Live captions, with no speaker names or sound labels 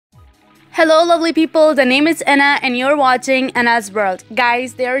Hello lovely people, the name is Anna and you're watching Anna's World.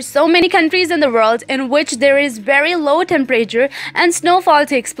 Guys, there are so many countries in the world in which there is very low temperature and snowfall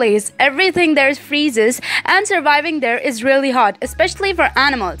takes place. Everything there freezes and surviving there is really hot, especially for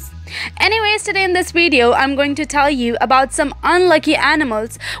animals. Anyways, today in this video, I'm going to tell you about some unlucky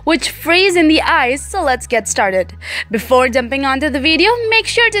animals which freeze in the ice, so let's get started. Before jumping onto the video, make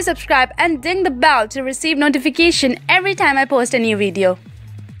sure to subscribe and ding the bell to receive notification every time I post a new video.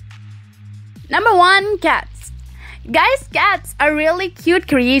 Number 1. Cats. Guys, cats are really cute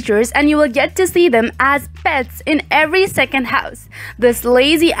creatures and you will get to see them as pets in every second house. These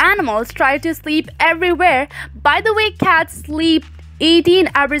lazy animals try to sleep everywhere. By the way, cats sleep 18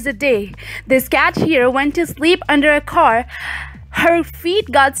 hours a day. This cat here went to sleep under a car. Her feet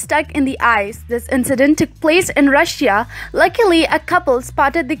got stuck in the ice. This incident took place in Russia. Luckily, a couple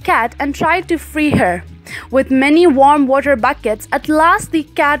spotted the cat and tried to free her. With many warm water buckets, at last the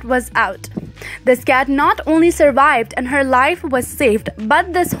cat was out. This cat not only survived and her life was saved,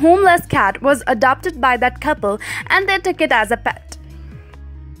 but this homeless cat was adopted by that couple and they took it as a pet.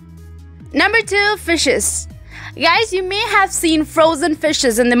 Number 2. Fishes. Guys, you may have seen frozen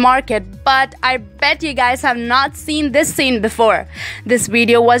fishes in the market, but I bet you guys have not seen this scene before. This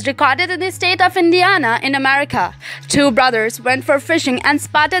video was recorded in the state of Indiana in America. Two brothers went for fishing and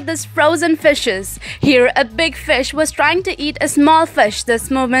spotted these frozen fishes. Here, a big fish was trying to eat a small fish.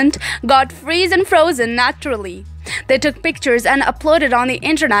 This movement got freeze and frozen naturally. They took pictures and uploaded on the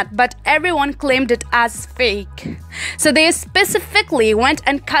internet, but everyone claimed it as fake. So they specifically went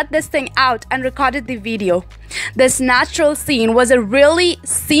and cut this thing out and recorded the video. This natural scene was a really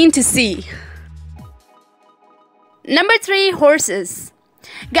scene to see. Number 3. Horses.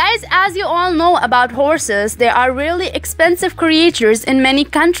 Guys, as you all know about horses, they are really expensive creatures in many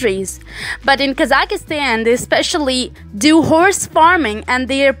countries. But in Kazakhstan, they especially do horse farming and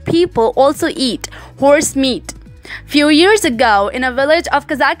their people also eat horse meat. Few years ago, in a village of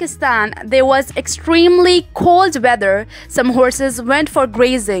Kazakhstan, there was extremely cold weather. Some horses went for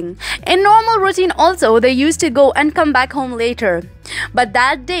grazing. In normal routine also, they used to go and come back home later. But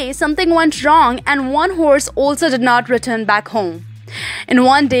that day, something went wrong and one horse also did not return back home. In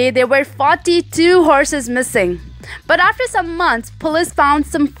one day, there were 42 horses missing. But after some months, police found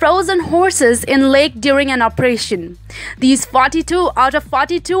some frozen horses in lake during an operation. These 42 out of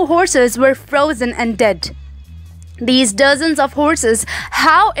 42 horses were frozen and dead. These dozens of horses,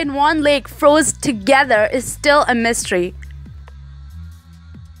 how in one lake froze together is still a mystery.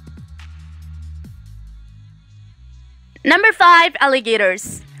 Number 5.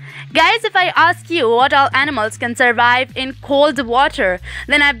 Alligators. Guys, if I ask you what all animals can survive in cold water,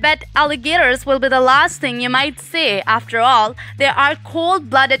 then I bet alligators will be the last thing you might say. After all, they are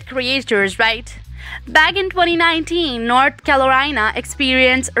cold-blooded creatures, right? Back in 2019, North Carolina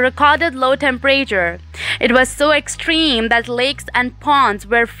experienced a recorded low temperature. It was so extreme that lakes and ponds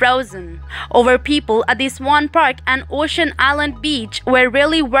were frozen. Over people at the Swan Park and Ocean Island Beach were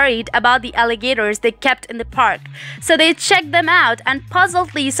really worried about the alligators they kept in the park. So they checked them out and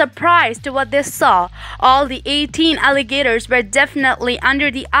puzzledly surprised to what they saw. All the 18 alligators were definitely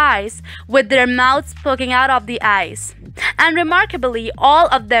under the ice with their mouths poking out of the ice. And remarkably, all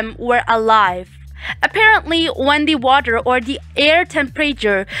of them were alive. Apparently, when the water or the air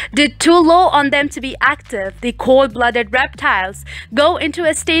temperature did too low on them to be active, the cold-blooded reptiles go into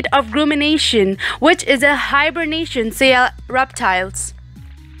a state of rumination, which is a hibernation, say reptiles.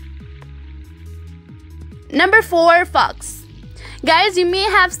 Number 4. Fox. Guys, you may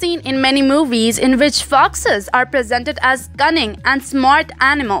have seen in many movies in which foxes are presented as cunning and smart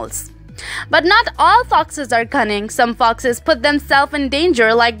animals. But not all foxes are cunning. Some foxes put themselves in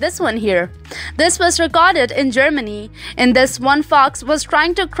danger like this one here. This was recorded in Germany. In this, one fox was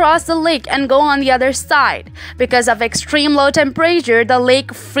trying to cross the lake and go on the other side. Because of extreme low temperature, the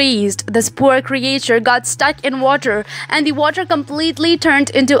lake freezed. This poor creature got stuck in water and the water completely turned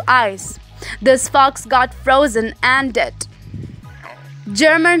into ice. This fox got frozen and dead.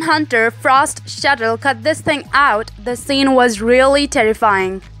 German hunter Frost Shuttle cut this thing out. The scene was really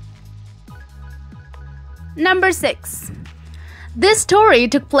terrifying. Number 6. This story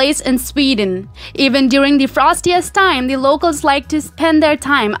took place in Sweden. Even during the frostiest time, the locals like to spend their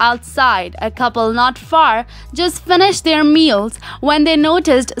time outside. A couple not far just finished their meals when they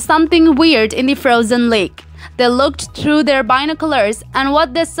noticed something weird in the frozen lake. They looked through their binoculars and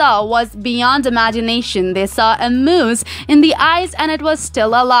what they saw was beyond imagination. They saw a moose in the ice and it was still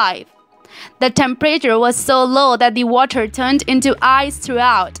alive. The temperature was so low that the water turned into ice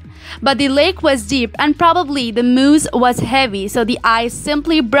throughout. But the lake was deep and probably the moose was heavy, so the ice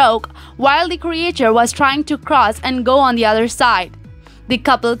simply broke while the creature was trying to cross and go on the other side. The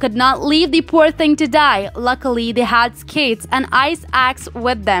couple could not leave the poor thing to die. Luckily, they had skates and ice axe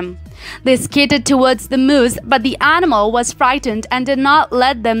with them. They skated towards the moose, but the animal was frightened and did not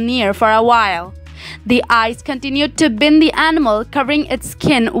let them near for a while. The ice continued to bind the animal, covering its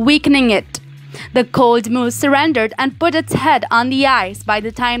skin, weakening it. The cold moose surrendered and put its head on the ice by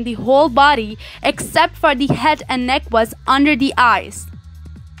the time the whole body, except for the head and neck, was under the ice.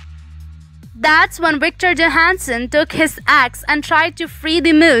 That's when Victor Johansen took his axe and tried to free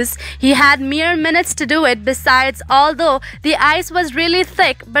the moose. He had mere minutes to do it. Besides, although the ice was really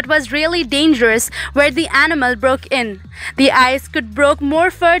thick but was really dangerous where the animal broke in. The ice could broke more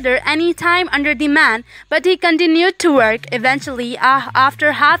further any time under the man, but he continued to work. Eventually,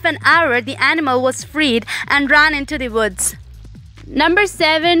 after half an hour, the animal was freed and ran into the woods. Number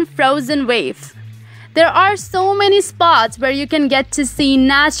 7. Frozen Wave. There are so many spots where you can get to see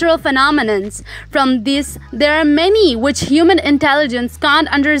natural phenomena. From this, there are many which human intelligence can't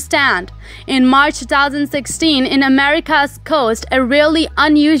understand. In March 2016, in America's coast, a really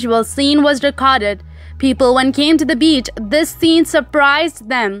unusual scene was recorded. People, when came to the beach, this scene surprised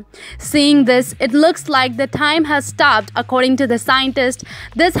them. Seeing this, it looks like the time has stopped. According to the scientists,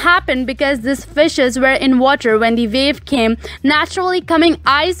 this happened because these fishes were in water when the wave came, naturally coming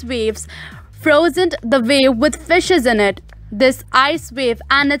ice waves frozen the wave with fishes in it. This ice wave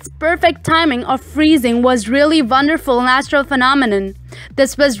and its perfect timing of freezing was really wonderful natural phenomenon.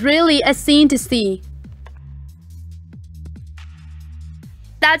 This was really a scene to see.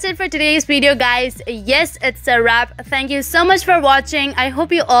 That's it for today's video, guys. Yes, it's a wrap. Thank you so much for watching. I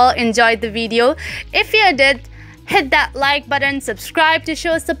hope you all enjoyed the video. If you did, hit that like button, subscribe to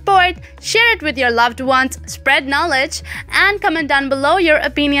show support, share it with your loved ones, spread knowledge, and comment down below your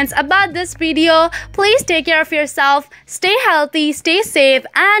opinions about this video. Please take care of yourself, stay healthy, stay safe,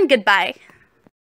 and goodbye.